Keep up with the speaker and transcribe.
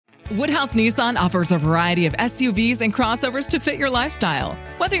Woodhouse Nissan offers a variety of SUVs and crossovers to fit your lifestyle.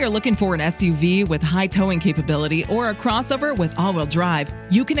 Whether you're looking for an SUV with high towing capability or a crossover with all-wheel drive,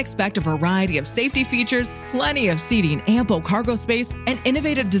 you can expect a variety of safety features, plenty of seating, ample cargo space, and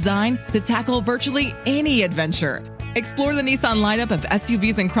innovative design to tackle virtually any adventure. Explore the Nissan lineup of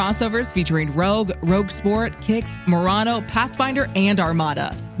SUVs and crossovers featuring Rogue, Rogue Sport, Kicks, Murano, Pathfinder, and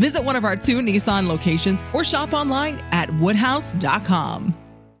Armada. Visit one of our 2 Nissan locations or shop online at woodhouse.com.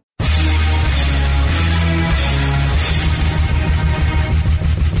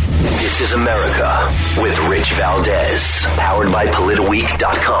 This is America with Rich Valdez, powered by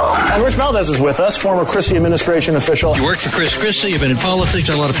PolitiWeek.com. And Rich Valdez is with us, former Christie administration official. You worked for Chris Christie, you've been in politics,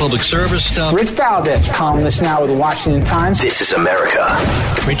 done a lot of public service stuff. Rich Valdez, columnist now with the Washington Times. This is America.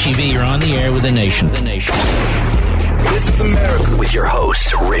 Richie V, you're on the air with the nation. This is America with your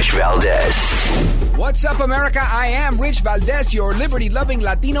host, Rich Valdez. What's up, America? I am Rich Valdez, your liberty-loving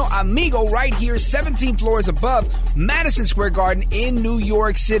Latino amigo right here, 17 floors above Madison Square Garden in New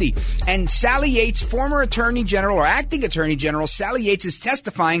York City. And Sally Yates, former Attorney General, or acting Attorney General, Sally Yates is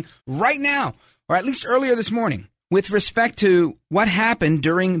testifying right now, or at least earlier this morning, with respect to what happened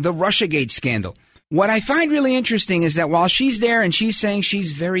during the Russiagate scandal. What I find really interesting is that while she's there and she's saying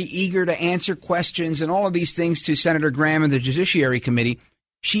she's very eager to answer questions and all of these things to Senator Graham and the Judiciary Committee,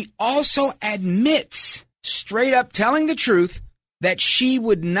 she also admits, straight up telling the truth, that she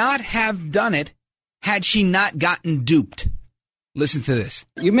would not have done it had she not gotten duped. Listen to this.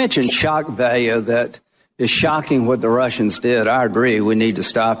 You mentioned shock value that is shocking what the Russians did. I agree. We need to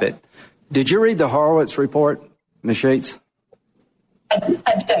stop it. Did you read the Horowitz report, Ms. Yates? I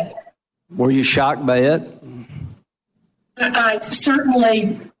did. Were you shocked by it? I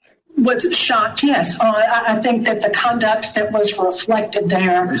certainly was shocked, yes. I think that the conduct that was reflected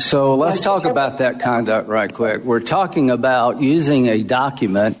there. So let's talk about that conduct right quick. We're talking about using a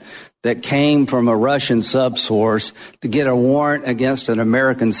document that came from a Russian subsource to get a warrant against an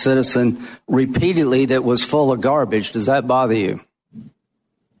American citizen repeatedly that was full of garbage. Does that bother you?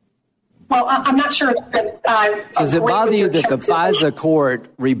 Well, I'm not sure that I... Does it bother you that the FISA court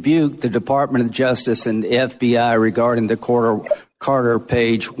rebuked the Department of Justice and the FBI regarding the Carter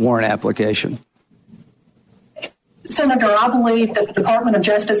Page warrant application? Senator, I believe that the Department of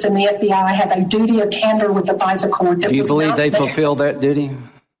Justice and the FBI have a duty of candor with the FISA court. Do you believe they fulfilled that duty?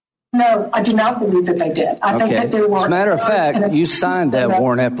 No, I do not believe that they did. I think that there were... As a matter of fact, you signed that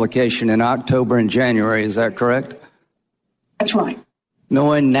warrant application in October and January. Is that correct? That's right.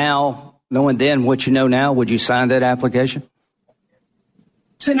 Knowing then what you know now, would you sign that application?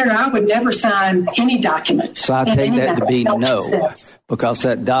 Senator, I would never sign any document. So I take that to be no, because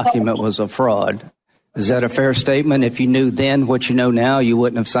that document was a fraud. Is that a fair statement? If you knew then what you know now, you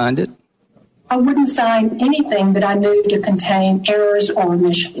wouldn't have signed it? I wouldn't sign anything that I knew to contain errors or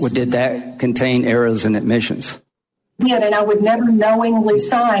omissions. Well, did that contain errors and omissions? Yeah, and I would never knowingly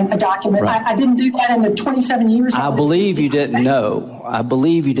sign a document. Right. I didn't do that in the 27 years. I believe you didn't know. I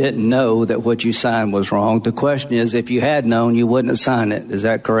believe you didn't know that what you signed was wrong. The question is, if you had known, you wouldn't have signed it. Is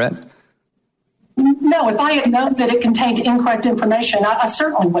that correct? No, if I had known that it contained incorrect information, I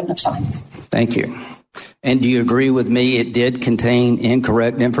certainly wouldn't have signed it. Thank you. And do you agree with me it did contain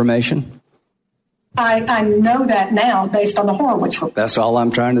incorrect information? I know that now based on the Horowitz report. That's all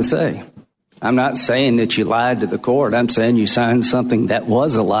I'm trying to say. I'm not saying that you lied to the court. I'm saying you signed something that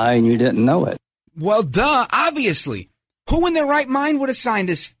was a lie and you didn't know it. Well, duh, obviously. Who in their right mind would have signed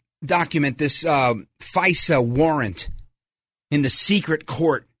this document, this FISA warrant in the secret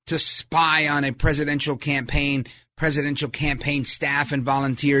court to spy on a presidential campaign staff and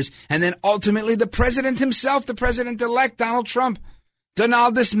volunteers, and then ultimately the president himself, the president-elect Donald Trump,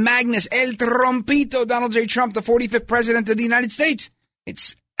 Donaldus Magnus, El Trompito, Donald J. Trump, the 45th president of the United States.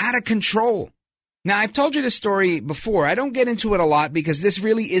 It's out of control. Now, I've told you this story before. I don't get into it a lot because this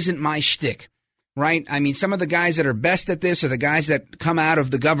really isn't my shtick, right? I mean, some of the guys that are best at this are the guys that come out of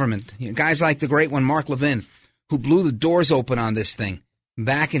the government. You know, guys like the great one, Mark Levin, who blew the doors open on this thing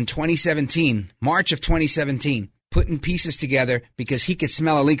back in 2017, March of 2017, putting pieces together because he could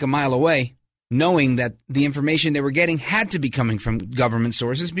smell a leak a mile away, knowing that the information they were getting had to be coming from government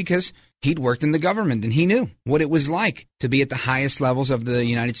sources because he'd worked in the government and he knew what it was like to be at the highest levels of the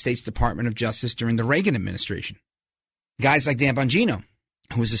United States Department of Justice during the Reagan administration. Guys like Dan Bongino,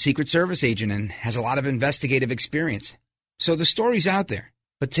 who was a Secret Service agent and has a lot of investigative experience. So the story's out there.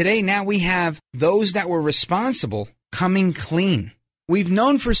 But today, now we have those that were responsible coming clean. We've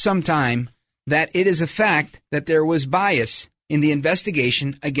known for some time that it is a fact that there was bias in the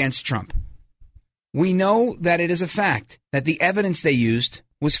investigation against Trump. We know that it is a fact that the evidence they used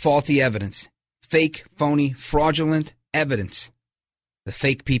was faulty evidence, fake, phony, fraudulent evidence. the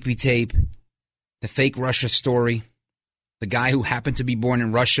fake PP tape, the fake Russia story, the guy who happened to be born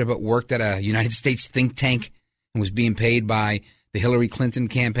in Russia but worked at a United States think tank and was being paid by the Hillary Clinton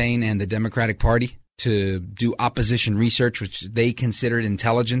campaign and the Democratic Party to do opposition research, which they considered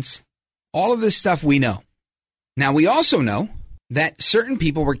intelligence. All of this stuff we know. Now, we also know that certain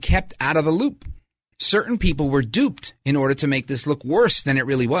people were kept out of the loop. Certain people were duped in order to make this look worse than it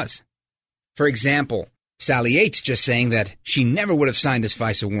really was. For example, Sally Yates just saying that she never would have signed this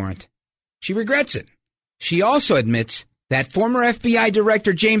FISA warrant. She regrets it. She also admits that former FBI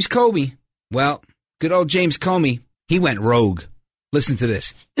Director James Comey, well, good old James Comey, he went rogue. Listen to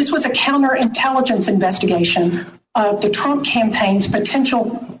this. This was a counterintelligence investigation of the Trump campaign's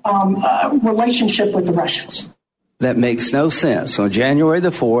potential relationship with the Russians. That makes no sense. On January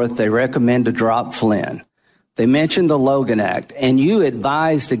the 4th, they recommend to drop Flynn. They mentioned the Logan Act, and you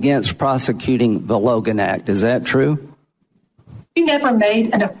advised against prosecuting the Logan Act. Is that true? We never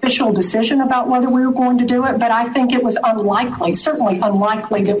made an official decision about whether we were going to do it, but I think it was unlikely, certainly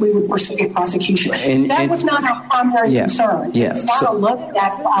unlikely, that we would pursue prosecution. That was not our primary concern. It's not a Logan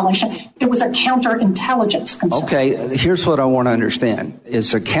Act violation. It was a counterintelligence concern. Okay, here's what I want to understand.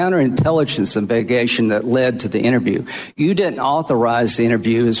 It's a counterintelligence investigation that led to the interview. You didn't authorize the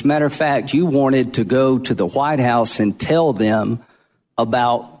interview. As a matter of fact, you wanted to go to the White House and tell them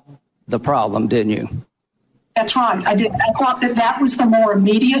about the problem, didn't you? That's right. I did. I thought that was the more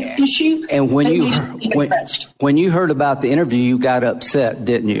immediate issue. And when you heard about the interview, you got upset,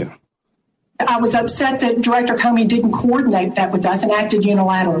 didn't you? I was upset that Director Comey didn't coordinate that with us and acted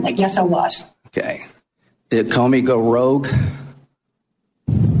unilaterally. Yes, I was. Okay. Did Comey go rogue?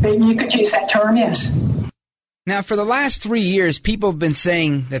 You could use that term, yes. Now, for the last 3 years, people have been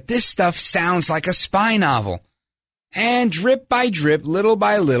saying that this stuff sounds like a spy novel. And drip by drip, little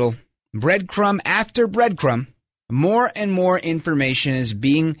by little, breadcrumb after breadcrumb, more and more information is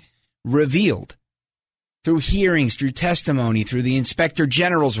being revealed through hearings, through testimony, through the Inspector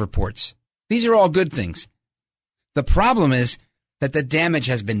General's reports. These are all good things. The problem is that the damage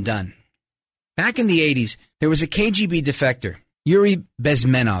has been done. Back in the 80s, there was a KGB defector, Yuri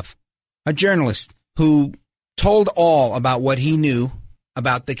Bezmenov, a journalist who told all about what he knew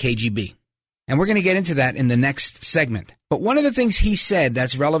about the KGB. And we're going to get into that in the next segment. But one of the things he said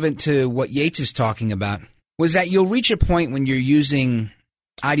that's relevant to what Yates is talking about was that you'll reach a point when you're using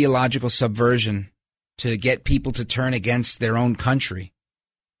ideological subversion to get people to turn against their own country,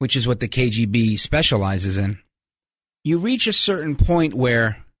 which is what the KGB specializes in. You reach a certain point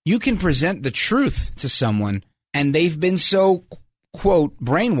where you can present the truth to someone and they've been so, quote,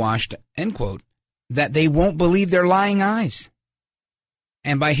 brainwashed, end quote, that they won't believe their lying eyes.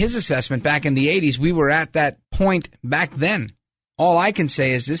 And by his assessment, back in the 80s, we were at that point back then. All I can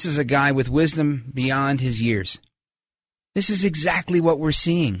say is this is a guy with wisdom beyond his years. This is exactly what we're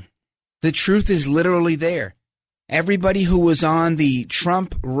seeing. The truth is literally there. Everybody who was on the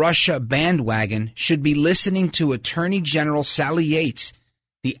Trump-Russia bandwagon should be listening to Attorney General Sally Yates,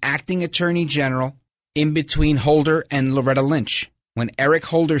 the acting Attorney General in between Holder and Loretta Lynch. When Eric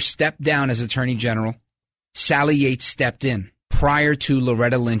Holder stepped down as Attorney General, Sally Yates stepped in prior to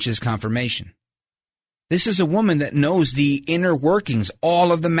Loretta Lynch's confirmation. This is a woman that knows the inner workings,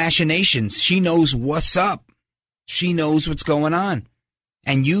 all of the machinations. She knows what's up. She knows what's going on.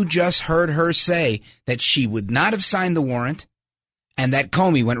 And you just heard her say that she would not have signed the warrant and that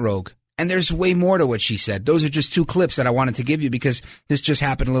Comey went rogue. And there's way more to what she said. Those are just two clips that I wanted to give you because this just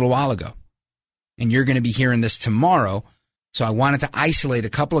happened a little while ago. And you're going to be hearing this tomorrow. So I wanted to isolate a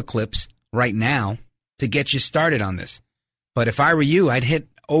couple of clips right now to get you started on this. But if I were you, I'd hit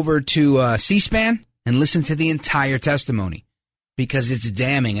over to C-SPAN and listen to the entire testimony because it's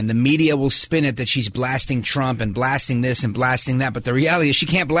damning. And the media will spin it that she's blasting Trump and blasting this and blasting that. But the reality is she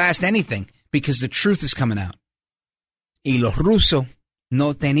can't blast anything because the truth is coming out. Y los rusos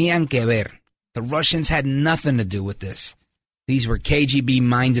no tenían que ver. The Russians had nothing to do with this. These were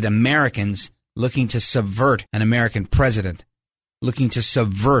KGB-minded Americans looking to subvert an American president, looking to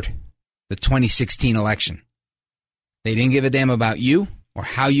subvert the 2016 election. They didn't give a damn about you or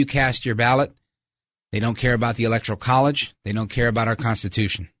how you cast your ballot. They don't care about the Electoral College. They don't care about our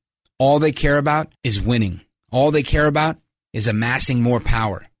Constitution. All they care about is winning. All they care about is amassing more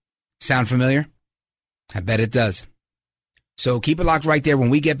power. Sound familiar? I bet it does. So keep it locked right there.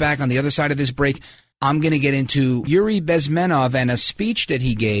 When we get back on the other side of this break, I'm going to get into Yuri Bezmenov and a speech that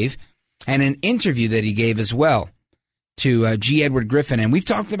he gave and an interview that he gave as well to G. Edward Griffin. And we've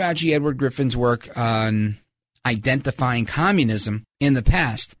talked about G. Edward Griffin's work on identifying communism in the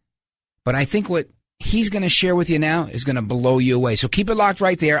past. But I think what he's going to share with you now is going to blow you away. So keep it locked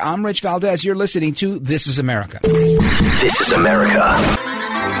right there. I'm Rich Valdez. You're listening to This is America. This is America.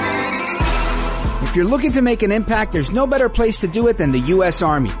 If you're looking to make an impact, there's no better place to do it than the U.S.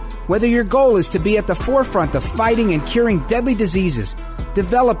 Army. Whether your goal is to be at the forefront of fighting and curing deadly diseases,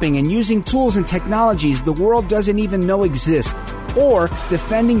 developing and using tools and technologies the world doesn't even know exist, or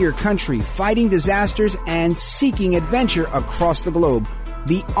defending your country, fighting disasters, and seeking adventure across the globe,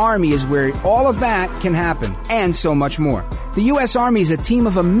 the Army is where all of that can happen, and so much more. The U.S. Army is a team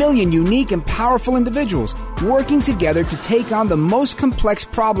of 1 million unique and powerful individuals working together to take on the most complex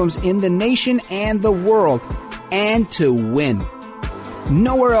problems in the nation and the world, and to win.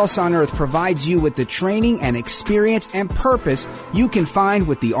 Nowhere else on earth provides you with the training and experience and purpose you can find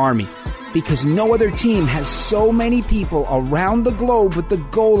with the Army, because no other team has so many people around the globe with the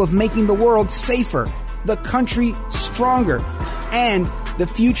goal of making the world safer, the country stronger, and the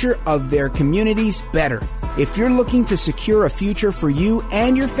future of their communities better. If you're looking to secure a future for you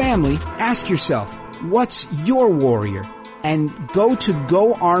and your family, ask yourself, what's your warrior? And go to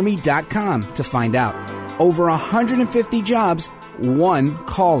GoArmy.com to find out. Over 150 jobs, one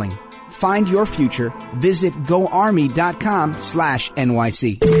calling. Find your future. Visit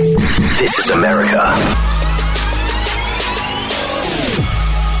GoArmy.com/NYC. This is America.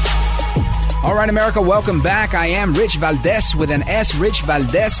 All right, America, welcome back. I am Rich Valdez with an S, Rich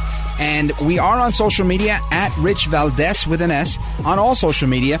Valdez, and we are on social media at Rich Valdez with an S on all social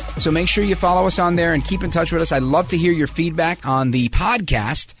media. So make sure you follow us on there and keep in touch with us. I'd love to hear your feedback on the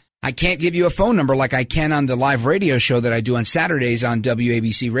podcast. I can't give you a phone number like I can on the live radio show that I do on Saturdays on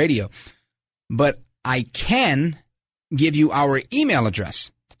WABC Radio, but I can give you our email address.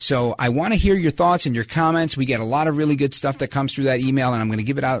 So I want to hear your thoughts and your comments. We get a lot of really good stuff that comes through that email, and I'm going to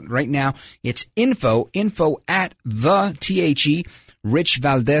give it out right now. It's info at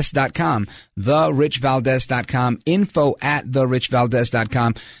richvaldez.com, richvaldez.com, info at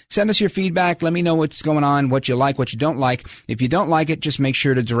richvaldez.com. Send us your feedback. Let me know what's going on, what you like, what you don't like. If you don't like it, just make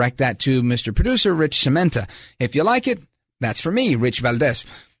sure to direct that to Mr. Producer, Rich Cementa. If you like it, that's for me, Rich Valdez.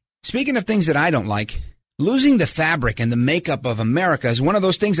 Speaking of things that I don't like, losing the fabric and the makeup of America is one of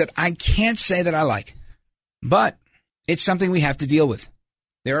those things that I can't say that I like. But it's something we have to deal with.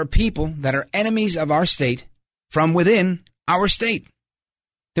 There are people that are enemies of our state from within our state.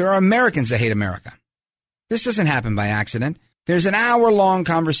 There are Americans that hate America. This doesn't happen by accident. There's an hour-long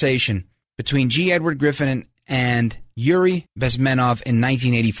conversation between G. Edward Griffin and Yuri Bezmenov in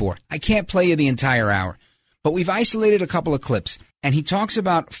 1984. I can't play you the entire hour, but we've isolated a couple of clips, and he talks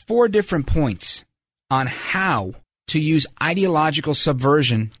about 4 different points on how to use ideological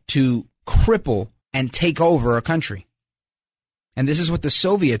subversion to cripple and take over a country. And this is what the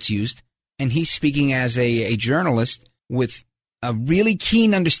Soviets used, and he's speaking as a journalist with a really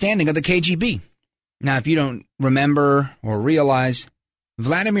keen understanding of the KGB. Now, if you don't remember or realize,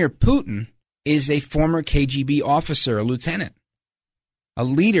 Vladimir Putin is a former KGB officer, a lieutenant, a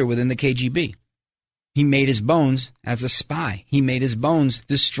leader within the KGB. He made his bones as a spy. He made his bones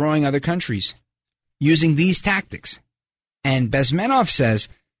destroying other countries using these tactics. And Bezmenov says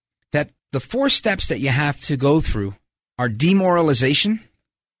that the 4 steps that you have to go through are demoralization,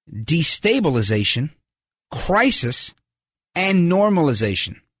 destabilization, crisis, and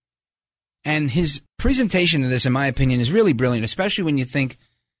normalization. And his presentation of this, in my opinion, is really brilliant, especially when you think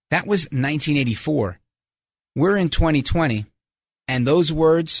that was 1984. We're in 2020, and those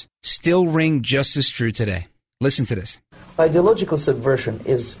words still ring just as true today. Listen to this. Ideological subversion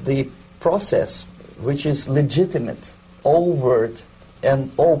is the process which is legitimate, overt,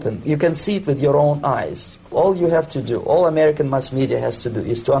 and open. You can see it with your own eyes. All you have to do, all American mass media has to do,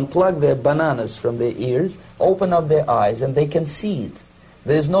 is to unplug their bananas from their ears, open up their eyes, and they can see it.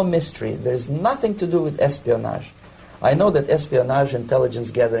 There is no mystery. There is nothing to do with espionage. I know that espionage intelligence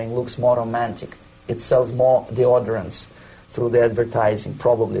gathering looks more romantic. It sells more deodorants through the advertising,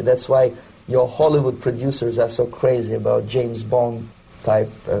 probably. That's why your Hollywood producers are so crazy about James Bond type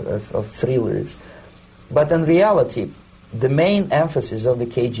of thrillers. But in reality, the main emphasis of the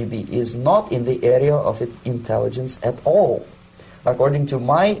KGB is not in the area of intelligence at all. According to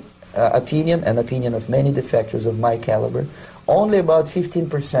my opinion and opinion of many defectors of my caliber, only about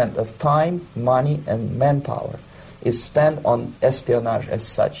 15% of time, money, and manpower is spent on espionage as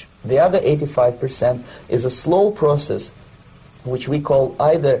such. The other 85% is a slow process which we call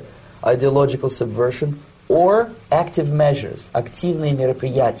either ideological subversion or active measures, активные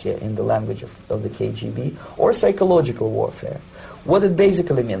мероприятия in the language of the KGB, or psychological warfare. What it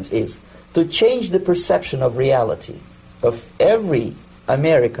basically means is to change the perception of reality of every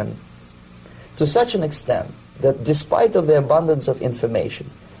American to such an extent that despite of the abundance of information,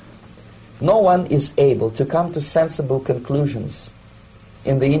 no one is able to come to sensible conclusions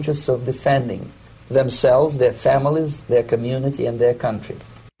in the interests of defending themselves, their families, their community, and their country.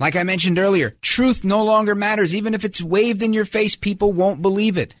 Like I mentioned earlier, truth no longer matters. Even if it's waved in your face, people won't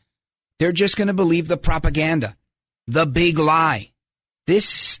believe it. They're just going to believe the propaganda, the big lie. This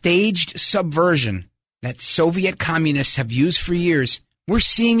staged subversion that Soviet communists have used for years, we're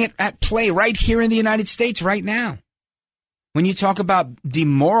seeing it at play right here in the United States right now. When you talk about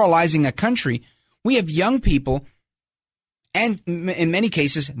demoralizing a country, we have young people, and in many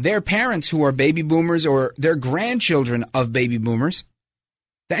cases, their parents who are baby boomers or their grandchildren of baby boomers,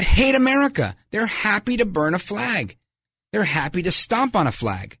 that hate America. They're happy to burn a flag. They're happy to stomp on a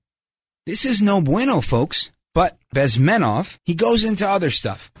flag. This is no bueno, folks. But Bezmenov, he goes into other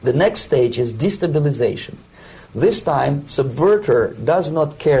stuff. The next stage is destabilization. This time, subverter does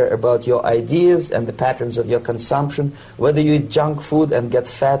not care about your ideas and the patterns of your consumption. Whether you eat junk food and get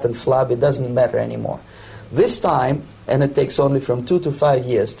fat and flabby, it doesn't matter anymore. This time, and it takes only from 2 to 5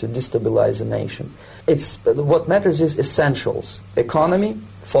 years to destabilize a nation, what matters is essentials: economy,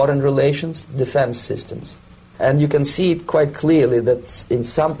 foreign relations, defense systems. And you can see it quite clearly that in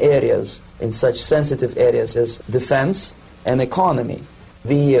some areas, in such sensitive areas as defense and economy,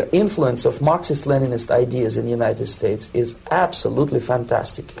 the influence of Marxist-Leninist ideas in the United States is absolutely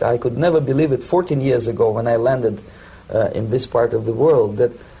fantastic. I could never believe it 14 years ago when I landed in this part of the world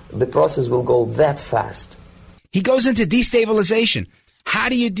that the process will go that fast. He goes into destabilization. How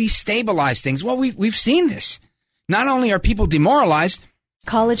do you destabilize things? Well, we've seen this. Not only are people demoralized,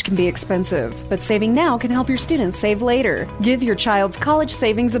 college can be expensive, but saving now can help your students save later. Give your child's college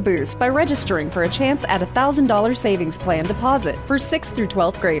savings a boost by registering for a chance at a $1,000 savings plan deposit for 6th through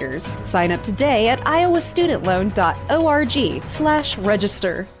 12th graders. Sign up today at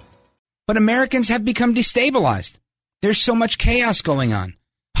iowastudentloan.org/register. But Americans have become destabilized. There's so much chaos going on.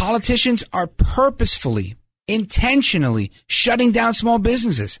 Politicians are purposefully, intentionally shutting down small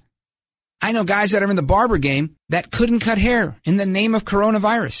businesses. I know guys that are in the barber game that couldn't cut hair in the name of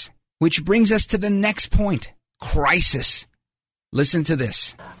coronavirus, which brings us to the next point, crisis. Listen to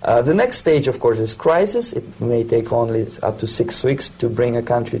this. The next stage, of course, is crisis. It may take only up to 6 weeks to bring a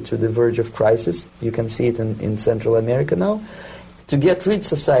country to the verge of crisis. You can see it in Central America now. To get rid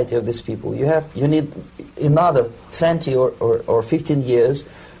society of these people, you need another 20 or 15 years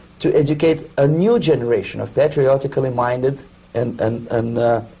to educate a new generation of patriotically minded and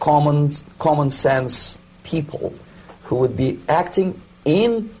common sense people who would be acting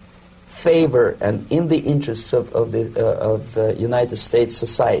in favor and in the interests of United States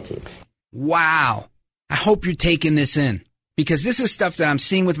society. Wow. I hope you're taking this in, because this is stuff that I'm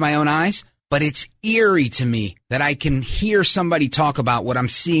seeing with my own eyes, but it's eerie to me that I can hear somebody talk about what I'm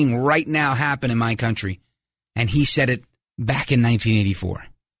seeing right now happen in my country. And he said it back in 1984.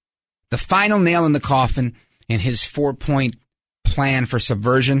 The final nail in the coffin in his 4-point plan for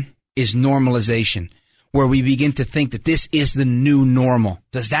subversion is normalization, where we begin to think that this is the new normal.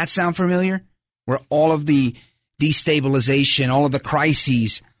 Does that sound familiar? Where all of the destabilization, all of the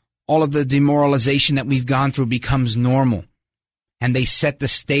crises, all of the demoralization that we've gone through becomes normal. And they set the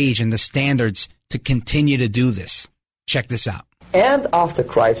stage and the standards to continue to do this. Check this out. And after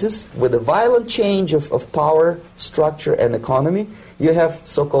crisis, with a violent change of power, structure, and economy, you have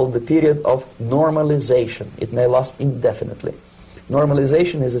so-called the period of normalization. It may last indefinitely.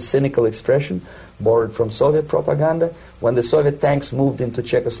 Normalization is a cynical expression borrowed from Soviet propaganda. When the Soviet tanks moved into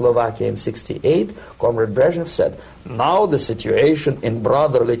Czechoslovakia in 1968, Comrade Brezhnev said, "Now the situation in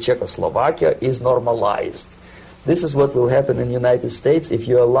brotherly Czechoslovakia is normalized." This is what will happen in the United States if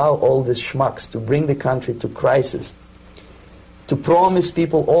you allow all these schmucks to bring the country to crisis, to promise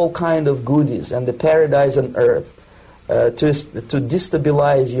people all kind of goodies and the paradise on earth, to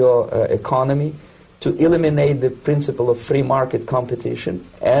destabilize your economy, to eliminate the principle of free market competition,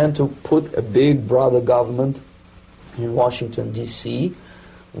 and to put a big brother government in Washington, D.C.,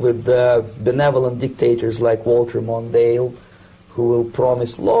 with benevolent dictators like Walter Mondale, who will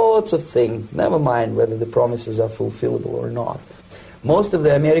promise lots of things, never mind whether the promises are fulfillable or not. Most of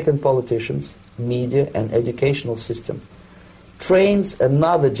the American politicians, media, and educational system trains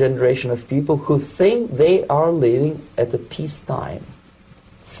another generation of people who think they are living at a peacetime.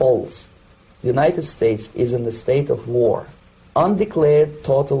 False. The United States is in the state of war, undeclared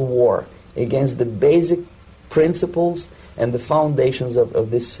total war against the basic principles and the foundations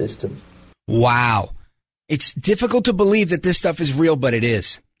of this system. Wow. It's difficult to believe that this stuff is real, but it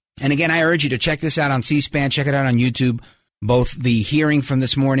is. And again, I urge you to check this out on C-SPAN, check it out on YouTube, both the hearing from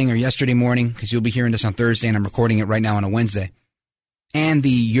this morning or yesterday morning, because you'll be hearing this on Thursday, and I'm recording it right now on a Wednesday, and the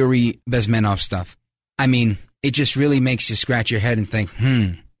Yuri Bezmenov stuff. I mean, it just really makes you scratch your head and think,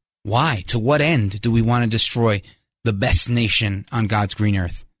 why? To what end do we want to destroy the best nation on God's green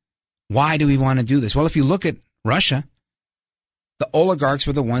earth? Why do we want to do this? Well, if you look at Russia, the oligarchs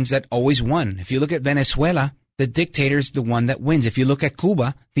were the ones that always won. If you look at Venezuela, the dictator's the one that wins. If you look at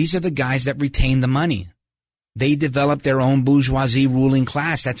Cuba, these are the guys that retain the money. They develop their own bourgeoisie ruling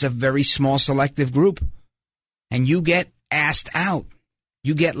class. That's a very small selective group. And you get asked out.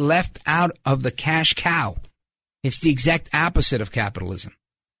 You get left out of the cash cow. It's the exact opposite of capitalism,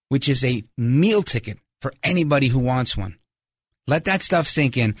 which is a meal ticket for anybody who wants one. Let that stuff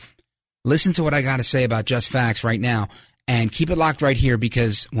sink in. Listen to what I got to say about Just Facts right now, and keep it locked right here,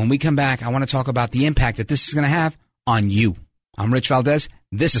 because when we come back, I want to talk about the impact that this is going to have on you. I'm Rich Valdez.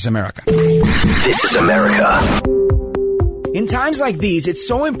 This is America. This is America. In times like these, it's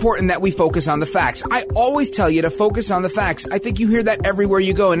so important that we focus on the facts. I always tell you to focus on the facts. I think you hear that everywhere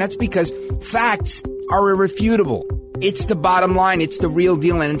you go, and that's because facts are irrefutable. It's the bottom line. It's the real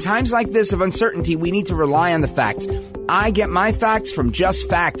deal. And in times like this of uncertainty, we need to rely on the facts. I get my facts from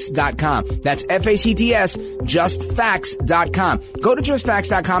JustFacts.com. That's F-A-C-T-S, JustFacts.com. Go to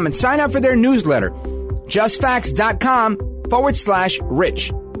JustFacts.com and sign up for their newsletter.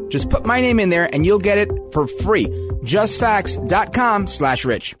 JustFacts.com/Rich. Just put my name in there and you'll get it for free.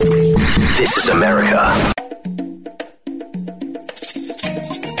 JustFacts.com/Rich. This is America.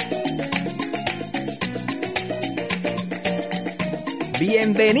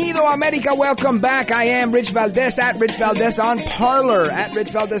 Bienvenido, America. Welcome back. I am Rich Valdez, at Rich Valdez on Parler, at Rich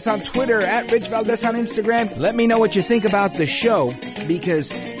Valdez on Twitter, at Rich Valdez on Instagram. Let me know what you think about the show,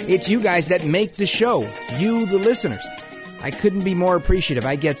 because it's you guys that make the show, you, the listeners. I couldn't be more appreciative.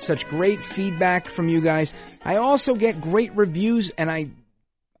 I get such great feedback from you guys. I also get great reviews, and I'm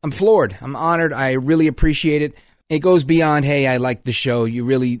floored. I'm honored. I really appreciate it. It goes beyond, hey, I like the show. You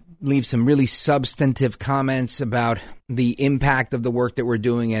really leave some really substantive comments about the impact of the work that we're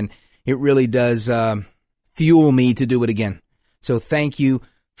doing, and it really does fuel me to do it again. So thank you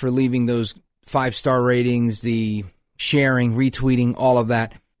for leaving those 5-star ratings, the sharing, retweeting, all of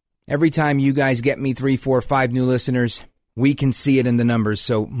that. Every time you guys get me 3, 4, 5 new listeners, we can see it in the numbers,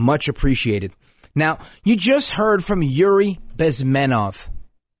 so much appreciated. Now, you just heard from Yuri Bezmenov,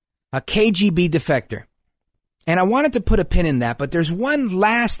 a KGB defector. And I wanted to put a pin in that, but there's one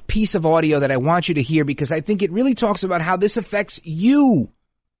last piece of audio that I want you to hear, because I think it really talks about how this affects you.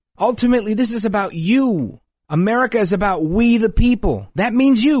 Ultimately, this is about you. America is about we the people. That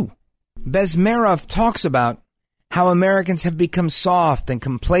means you. Bezmenov talks about how Americans have become soft and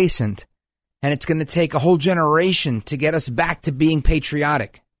complacent, and it's going to take a whole generation to get us back to being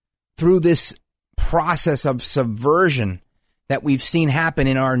patriotic through this process of subversion that we've seen happen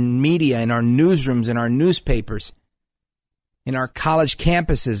in our media, in our newsrooms, in our newspapers, in our college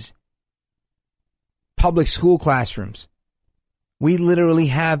campuses, public school classrooms. We literally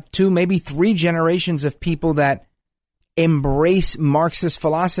have 2, maybe 3 generations of people that embrace Marxist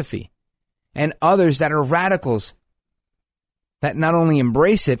philosophy, and others that are radicals that not only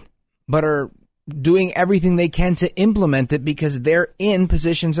embrace it, but are doing everything they can to implement it because they're in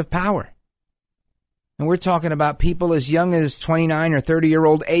positions of power. And we're talking about people as young as 29 or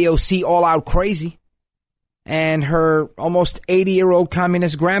 30-year-old AOC all-out crazy, and her almost 80-year-old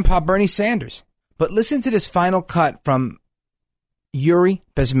communist grandpa, Bernie Sanders. But listen to this final cut from Yuri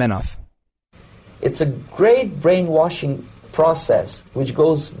Bezmenov. It's a great brainwashing process which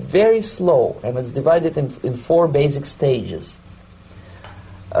goes very slow, and it's divided in 4 basic stages.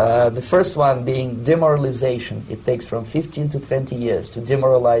 The first one being demoralization. It takes from 15 to 20 years to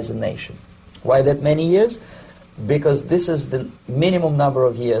demoralize a nation. Why that many years? Because this is the minimum number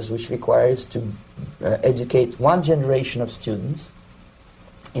of years which requires to educate one generation of students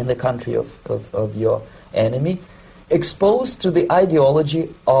in the country of your enemy, exposed to the ideology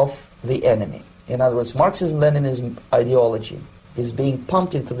of the enemy. In other words, Marxism-Leninism ideology is being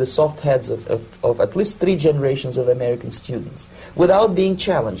pumped into the soft heads of at least 3 generations of American students without being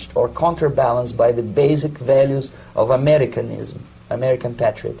challenged or counterbalanced by the basic values of Americanism, American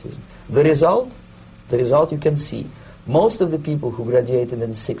patriotism. The result you can see. Most of the people who graduated in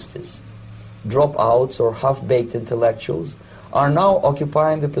the 60s, dropouts or half-baked intellectuals, are now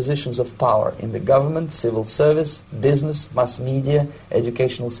occupying the positions of power in the government, civil service, business, mass media,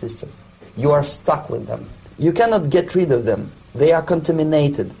 educational system. You are stuck with them. You cannot get rid of them. They are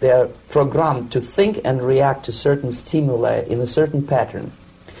contaminated. They are programmed to think and react to certain stimuli in a certain pattern.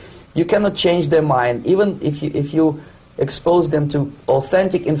 You cannot change their mind, even if you expose them to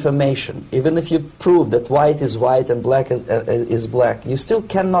authentic information, even if you prove that white is white and black is black. You still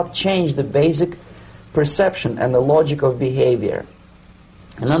cannot change the basic perception and the logic of behavior.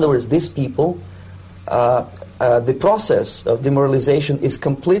 In other words, these people, the process of demoralization is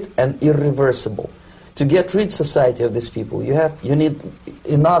complete and irreversible. To get rid society of these people, you need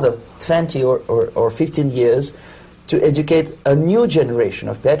another 20 or 15 years to educate a new generation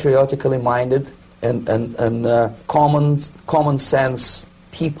of patriotically minded and common sense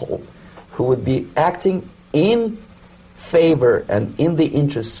people who would be acting in favor and in the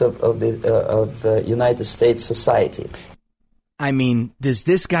interests of the United States society. I mean, does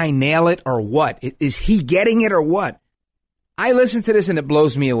this guy nail it or what? Is he getting it or what? I listen to this and it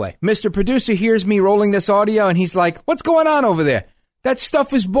blows me away. Mr. Producer hears me rolling this audio and he's like, what's going on over there? That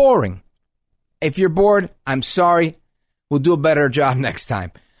stuff is boring. If you're bored, I'm sorry. We'll do a better job next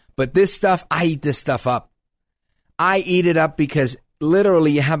time. But this stuff, I eat this stuff up. I eat it up because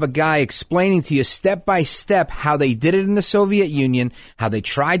literally you have a guy explaining to you step by step how they did it in the Soviet Union, how they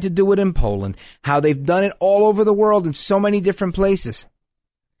tried to do it in Poland, how they've done it all over the world in so many different places.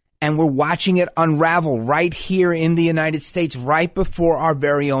 And we're watching it unravel right here in the United States, right before our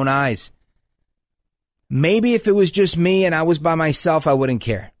very own eyes. Maybe if it was just me and I was by myself, I wouldn't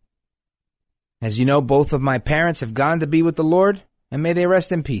care. As you know, both of my parents have gone to be with the Lord, and may they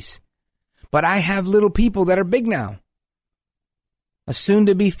rest in peace. But I have little people that are big now. A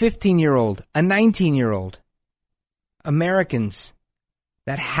soon-to-be 15-year-old, a 19-year-old. Americans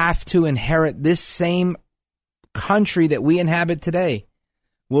that have to inherit this same country that we inhabit today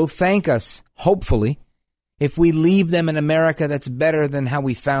will thank us, hopefully, if we leave them in America that's better than how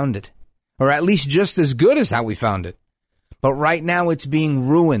we found it, or at least just as good as how we found it. But right now it's being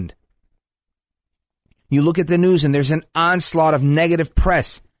ruined. You look at the news and there's an onslaught of negative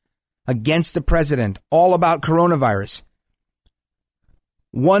press against the president, all about coronavirus.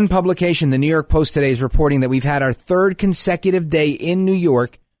 One publication, the New York Post today, is reporting that we've had our third consecutive day in New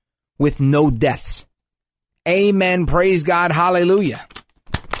York with no deaths. Amen, praise God, hallelujah.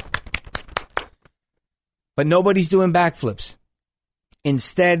 But nobody's doing backflips.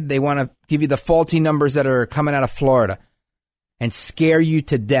 Instead, they want to give you the faulty numbers that are coming out of Florida and scare you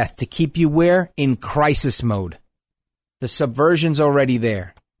to death to keep you where? In crisis mode. The subversion's already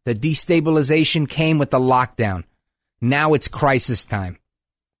there. The destabilization came with the lockdown. Now it's crisis time.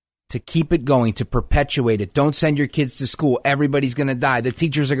 To keep it going, to perpetuate it. Don't send your kids to school. Everybody's going to die. The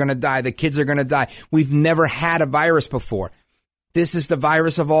teachers are going to die. The kids are going to die. We've never had a virus before. This is the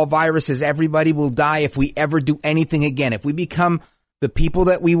virus of all viruses. Everybody will die if we ever do anything again. If we become the people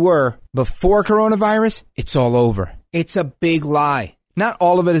that we were before coronavirus, it's all over. It's a big lie. Not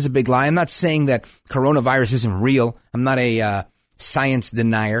all of it is a big lie. I'm not saying that coronavirus isn't real. I'm not a science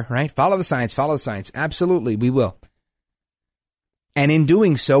denier, right? Follow the science, follow the science. Absolutely, we will. And in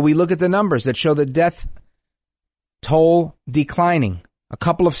doing so, we look at the numbers that show the death toll declining. A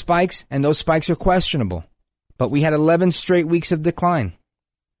couple of spikes, and those spikes are questionable. But we had 11 straight weeks of decline.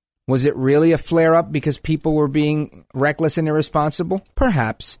 Was it really a flare-up because people were being reckless and irresponsible?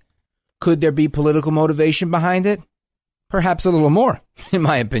 Perhaps. Could there be political motivation behind it? Perhaps a little more, in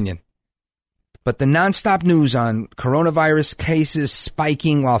my opinion. But the nonstop news on coronavirus cases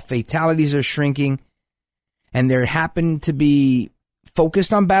spiking while fatalities are shrinking, and there happen to be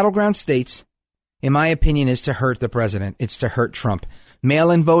focused on battleground states, in my opinion, is to hurt the president. It's to hurt Trump.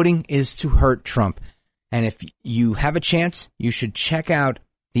 Mail-in voting is to hurt Trump. And if you have a chance, you should check out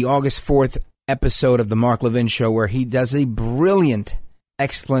the August 4th episode of the Mark Levin Show, where he does a brilliant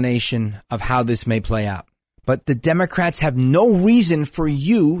explanation of how this may play out. But the Democrats have no reason for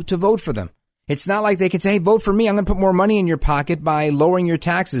you to vote for them. It's not like they can say, hey, vote for me. I'm going to put more money in your pocket by lowering your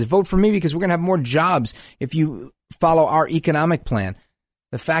taxes. Vote for me because we're going to have more jobs if you follow our economic plan.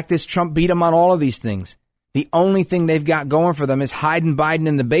 The fact is, Trump beat them on all of these things. The only thing they've got going for them is hiding Biden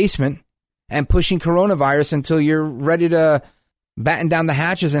in the basement and pushing coronavirus until you're ready to batten down the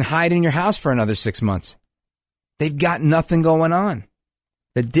hatches and hide in your house for another 6 months. They've got nothing going on.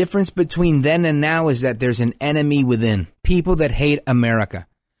 The difference between then and now is that there's an enemy within. People that hate America.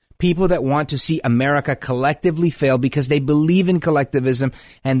 People that want to see America collectively fail because they believe in collectivism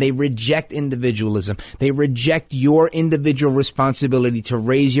and they reject individualism. They reject your individual responsibility to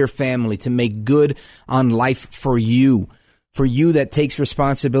raise your family, to make good on life for you. For you that takes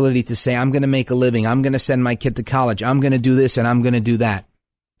responsibility to say, I'm going to make a living. I'm going to send my kid to college. I'm going to do this and I'm going to do that.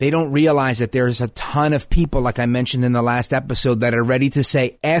 They don't realize that there's a ton of people, like I mentioned in the last episode, that are ready to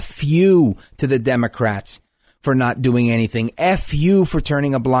say F you to the Democrats for not doing anything. F you for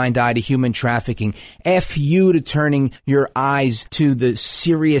turning a blind eye to human trafficking. F you to turning your eyes to the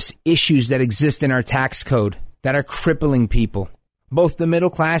serious issues that exist in our tax code that are crippling people, both the middle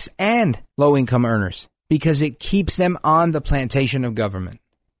class and low-income earners, because it keeps them on the plantation of government.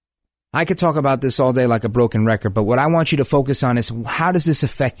 I could talk about this all day like a broken record, but what I want you to focus on is how does this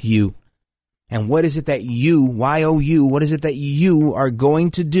affect you? And what is it that you, Y-O-U, what is it that you are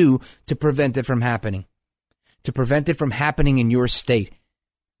going to do to prevent it from happening? To prevent it from happening in your state.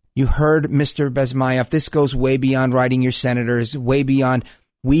 You heard Mr. Bezmayev. This goes way beyond writing your senators, way beyond.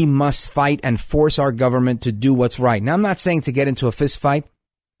 We must fight and force our government to do what's right. Now, I'm not saying to get into a fist fight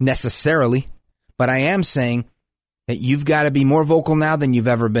necessarily, but I am saying that you've got to be more vocal now than you've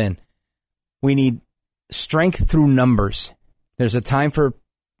ever been. We need strength through numbers. There's a time for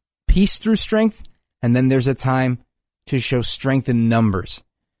peace through strength, and then there's a time to show strength in numbers.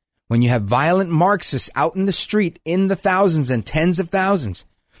 When you have violent Marxists out in the street in the thousands and tens of thousands,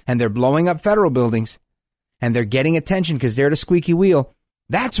 and they're blowing up federal buildings, and they're getting attention because they're the squeaky wheel,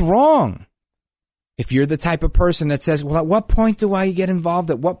 that's wrong. If you're the type of person that says, well, at what point do I get involved?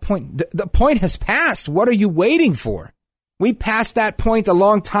 At what point? The point has passed. What are you waiting for? We passed that point a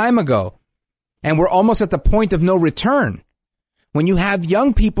long time ago, and we're almost at the point of no return. When you have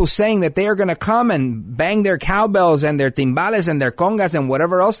young people saying that they are going to come and bang their cowbells and their timbales and their congas and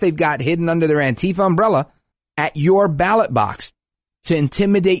whatever else they've got hidden under their Antifa umbrella at your ballot box to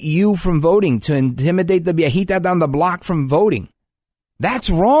intimidate you from voting, to intimidate the viejita down the block from voting, that's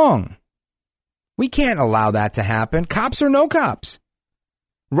wrong. We can't allow that to happen. Cops or no cops.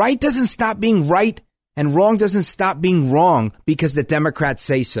 Right doesn't stop being right and wrong doesn't stop being wrong because the Democrats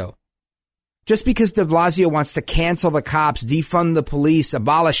say so. Just because de Blasio wants to cancel the cops, defund the police,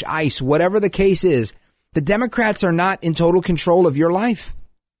 abolish ICE, whatever the case is, the Democrats are not in total control of your life.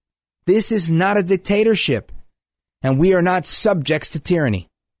 This is not a dictatorship, and we are not subjects to tyranny.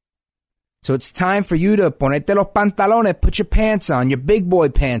 So it's time for you to ponete los pantalones, put your pants on, your big boy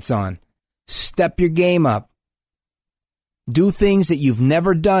pants on. Step your game up. Do things that you've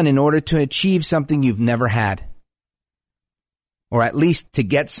never done in order to achieve something you've never had. Or at least to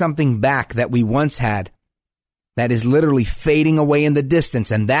get something back that we once had that is literally fading away in the distance,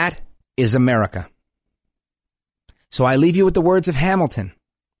 and that is America. So I leave you with the words of Hamilton.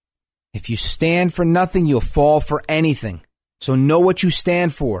 If you stand for nothing, you'll fall for anything. So know what you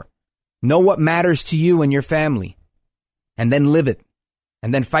stand for. Know what matters to you and your family. And then live it.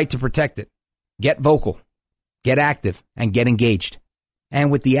 And then fight to protect it. Get vocal. Get active. And get engaged.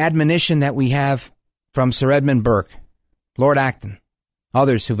 And with the admonition that we have from Sir Edmund Burke, Lord Acton,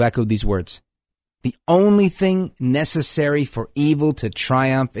 others who've echoed these words, the only thing necessary for evil to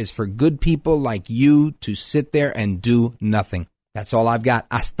triumph is for good people like you to sit there and do nothing. That's all I've got.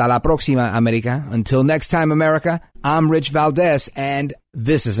 Hasta la próxima, America. Until next time, America, I'm Rich Valdez, and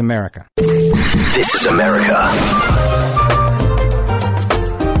this is America. This is America.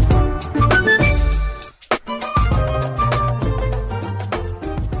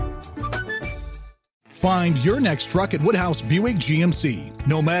 Find your next truck at Woodhouse Buick GMC.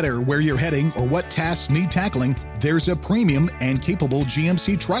 No matter where you're heading or what tasks need tackling, there's a premium and capable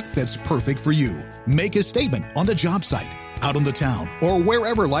GMC truck that's perfect for you. Make a statement on the job site, out on the town, or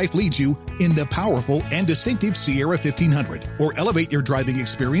wherever life leads you in the powerful and distinctive Sierra 1500, or elevate your driving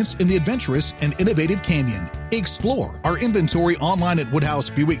experience in the adventurous and innovative Canyon. Explore our inventory online at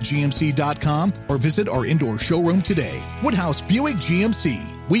WoodhouseBuickGMC.com or visit our indoor showroom today. Woodhouse Buick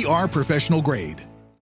GMC. We are professional grade.